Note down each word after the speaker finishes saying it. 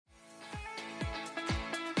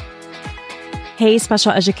Hey,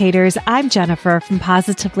 special educators, I'm Jennifer from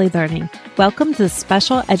Positively Learning. Welcome to the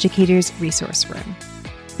Special Educators Resource Room.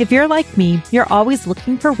 If you're like me, you're always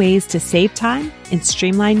looking for ways to save time and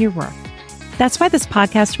streamline your work. That's why this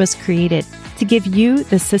podcast was created, to give you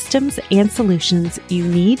the systems and solutions you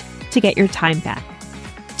need to get your time back.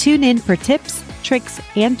 Tune in for tips, tricks,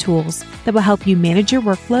 and tools that will help you manage your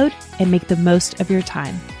workload and make the most of your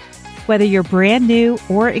time. Whether you're brand new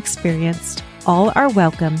or experienced, all are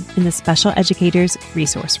welcome in the Special Educators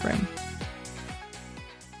Resource Room.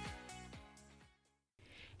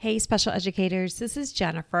 Hey, special educators, this is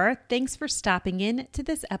Jennifer. Thanks for stopping in to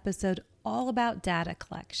this episode all about data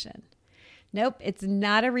collection. Nope, it's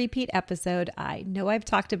not a repeat episode. I know I've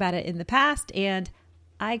talked about it in the past, and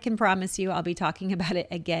I can promise you I'll be talking about it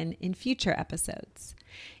again in future episodes.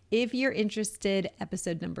 If you're interested,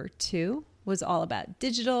 episode number 2 was all about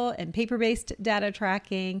digital and paper-based data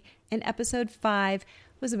tracking, and episode 5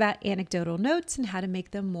 was about anecdotal notes and how to make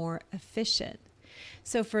them more efficient.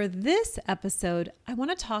 So for this episode, I want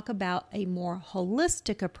to talk about a more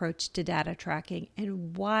holistic approach to data tracking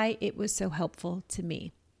and why it was so helpful to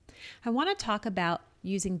me. I want to talk about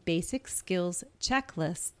using basic skills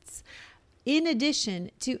checklists in addition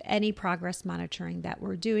to any progress monitoring that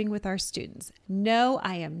we're doing with our students. No,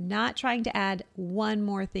 I am not trying to add one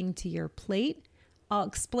more thing to your plate. I'll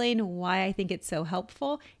explain why I think it's so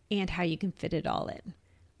helpful and how you can fit it all in.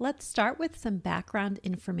 Let's start with some background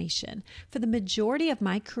information. For the majority of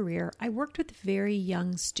my career, I worked with very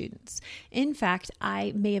young students. In fact,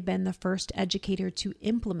 I may have been the first educator to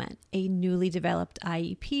implement a newly developed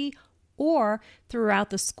IEP, or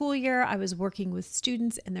throughout the school year, I was working with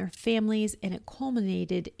students and their families, and it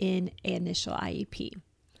culminated in an initial IEP.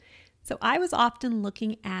 So I was often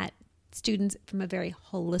looking at students from a very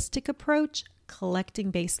holistic approach,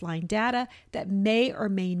 collecting baseline data that may or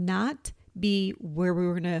may not be where we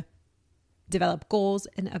were going to develop goals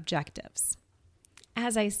and objectives.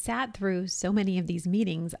 As I sat through so many of these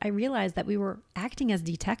meetings, I realized that we were acting as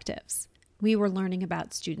detectives. We were learning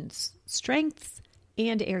about students' strengths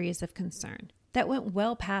and areas of concern that went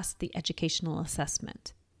well past the educational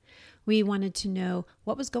assessment. We wanted to know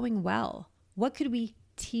what was going well. What could we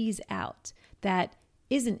tease out that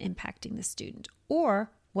isn't impacting the student, or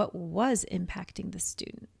what was impacting the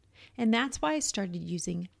student? And that's why I started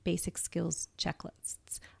using basic skills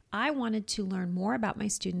checklists. I wanted to learn more about my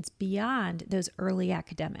students beyond those early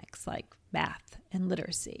academics like math and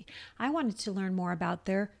literacy. I wanted to learn more about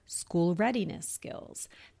their school readiness skills,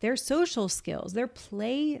 their social skills, their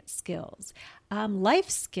play skills, life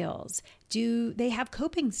skills. Do they have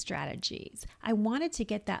coping strategies? I wanted to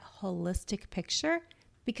get that holistic picture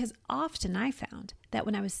because often I found that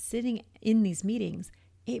when I was sitting in these meetings,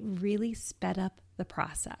 it really sped up the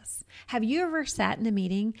process. Have you ever sat in a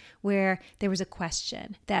meeting where there was a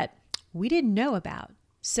question that we didn't know about?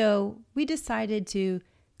 So we decided to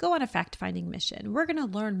go on a fact-finding mission. We're going to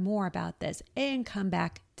learn more about this and come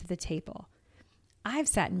back to the table. I've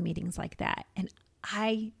sat in meetings like that, and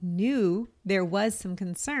I knew there was some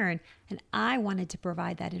concern, and I wanted to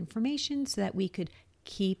provide that information so that we could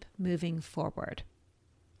keep moving forward.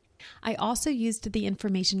 I also used the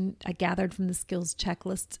information I gathered from the skills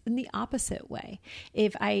checklists in the opposite way.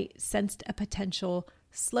 If I sensed a potential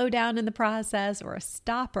slowdown in the process or a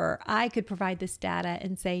stopper, I could provide this data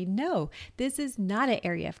and say, no, this is not an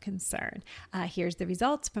area of concern. Here's the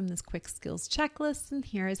results from this quick skills checklist, and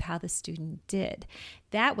here is how the student did.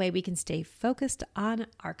 That way we can stay focused on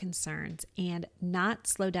our concerns and not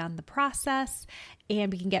slow down the process,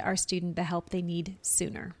 and we can get our student the help they need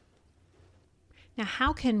sooner. Now,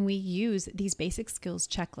 how can we use these basic skills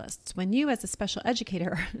checklists when you as a special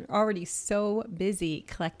educator are already so busy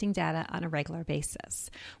collecting data on a regular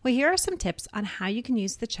basis? Well, here are some tips on how you can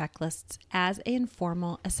use the checklists as an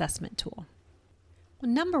informal assessment tool.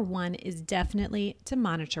 Well, number 1 is definitely to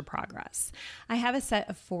monitor progress. I have a set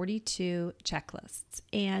of 42 checklists,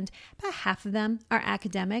 and about half of them are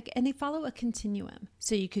academic, and they follow a continuum.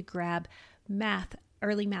 So you could grab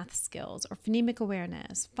early math skills, or phonemic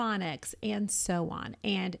awareness, phonics, and so on.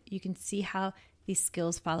 And you can see how these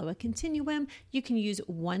skills follow a continuum. You can use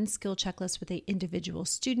one skill checklist with an individual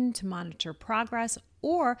student to monitor progress,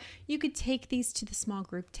 or you could take these to the small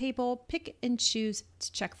group table, pick and choose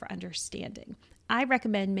to check for understanding. I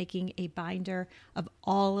recommend making a binder of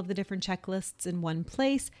all of the different checklists in one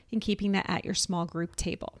place and keeping that at your small group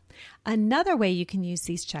table. Another way you can use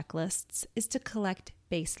these checklists is to collect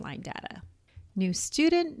baseline data. New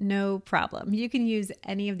student, no problem. You can use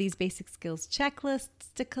any of these basic skills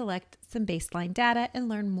checklists to collect some baseline data and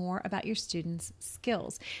learn more about your students'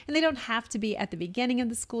 skills. And they don't have to be at the beginning of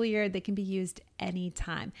the school year. They can be used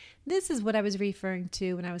anytime. This is what I was referring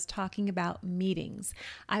to when I was talking about meetings.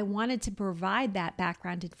 I wanted to provide that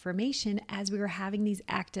background information as we were having these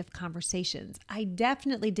active conversations. I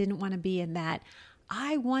definitely didn't want to be in that,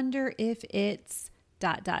 I wonder if it's ...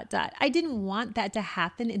 I didn't want that to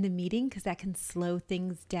happen in the meeting because that can slow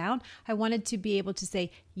things down. I wanted to be able to say,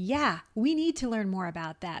 yeah, we need to learn more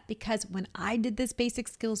about that, because when I did this basic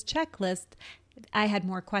skills checklist, I had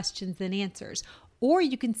more questions than answers. Or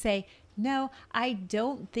you can say, no, I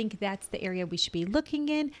don't think that's the area we should be looking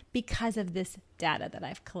in because of this data that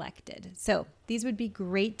I've collected. So these would be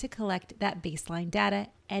great to collect that baseline data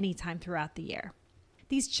anytime throughout the year.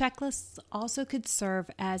 These checklists also could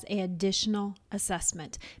serve as an additional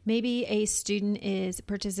assessment. Maybe a student is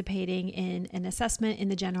participating in an assessment in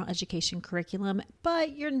the general education curriculum,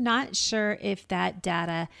 but you're not sure if that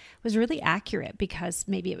data was really accurate because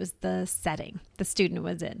maybe it was the setting the student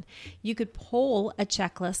was in. You could pull a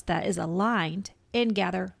checklist that is aligned and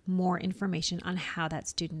gather more information on how that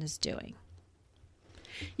student is doing.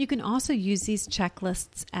 You can also use these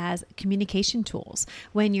checklists as communication tools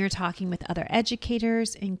when you're talking with other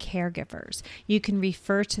educators and caregivers. You can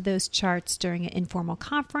refer to those charts during an informal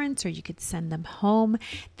conference, or you could send them home.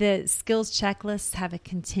 The skills checklists have a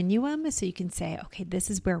continuum, so you can say, okay,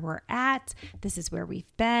 this is where we're at, this is where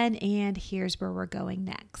we've been, and here's where we're going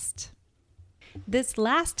next. This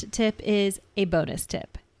last tip is a bonus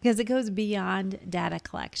tip, because it goes beyond data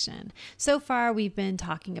collection. So far, we've been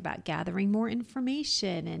talking about gathering more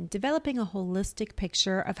information and developing a holistic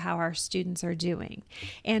picture of how our students are doing,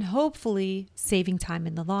 and hopefully saving time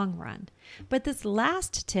in the long run. But this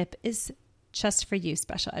last tip is just for you,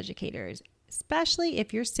 special educators, especially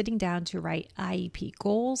if you're sitting down to write IEP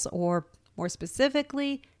goals, or more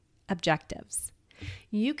specifically, objectives.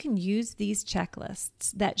 You can use these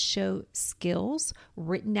checklists that show skills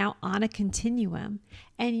written out on a continuum,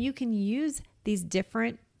 and you can use these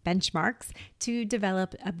different benchmarks to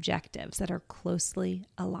develop objectives that are closely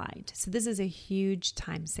aligned. So this is a huge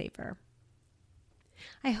time saver.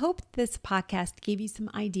 I hope this podcast gave you some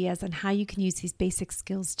ideas on how you can use these basic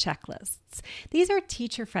skills checklists. These are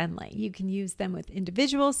teacher friendly. You can use them with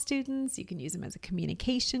individual students. You can use them as a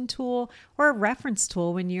communication tool or a reference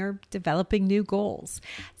tool when you're developing new goals.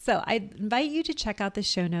 So I invite you to check out the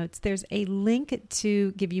show notes. There's a link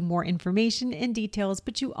to give you more information and details,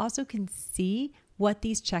 but you also can see what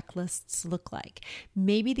these checklists look like.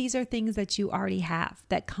 Maybe these are things that you already have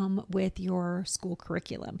that come with your school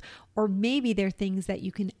curriculum, or maybe they're things that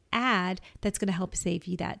you can add that's going to help save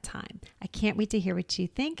you that time. I can't wait to hear what you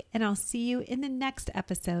think, and I'll see you in the next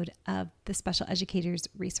episode of the Special Educators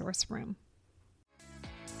Resource Room.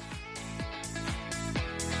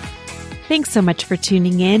 Thanks so much for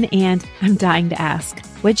tuning in, and I'm dying to ask,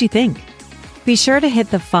 what'd you think? Be sure to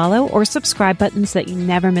hit the follow or subscribe button so that you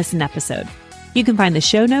never miss an episode. You can find the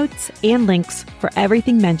show notes and links for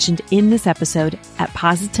everything mentioned in this episode at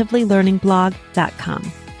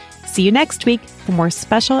positivelylearningblog.com. See you next week for more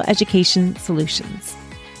special education solutions.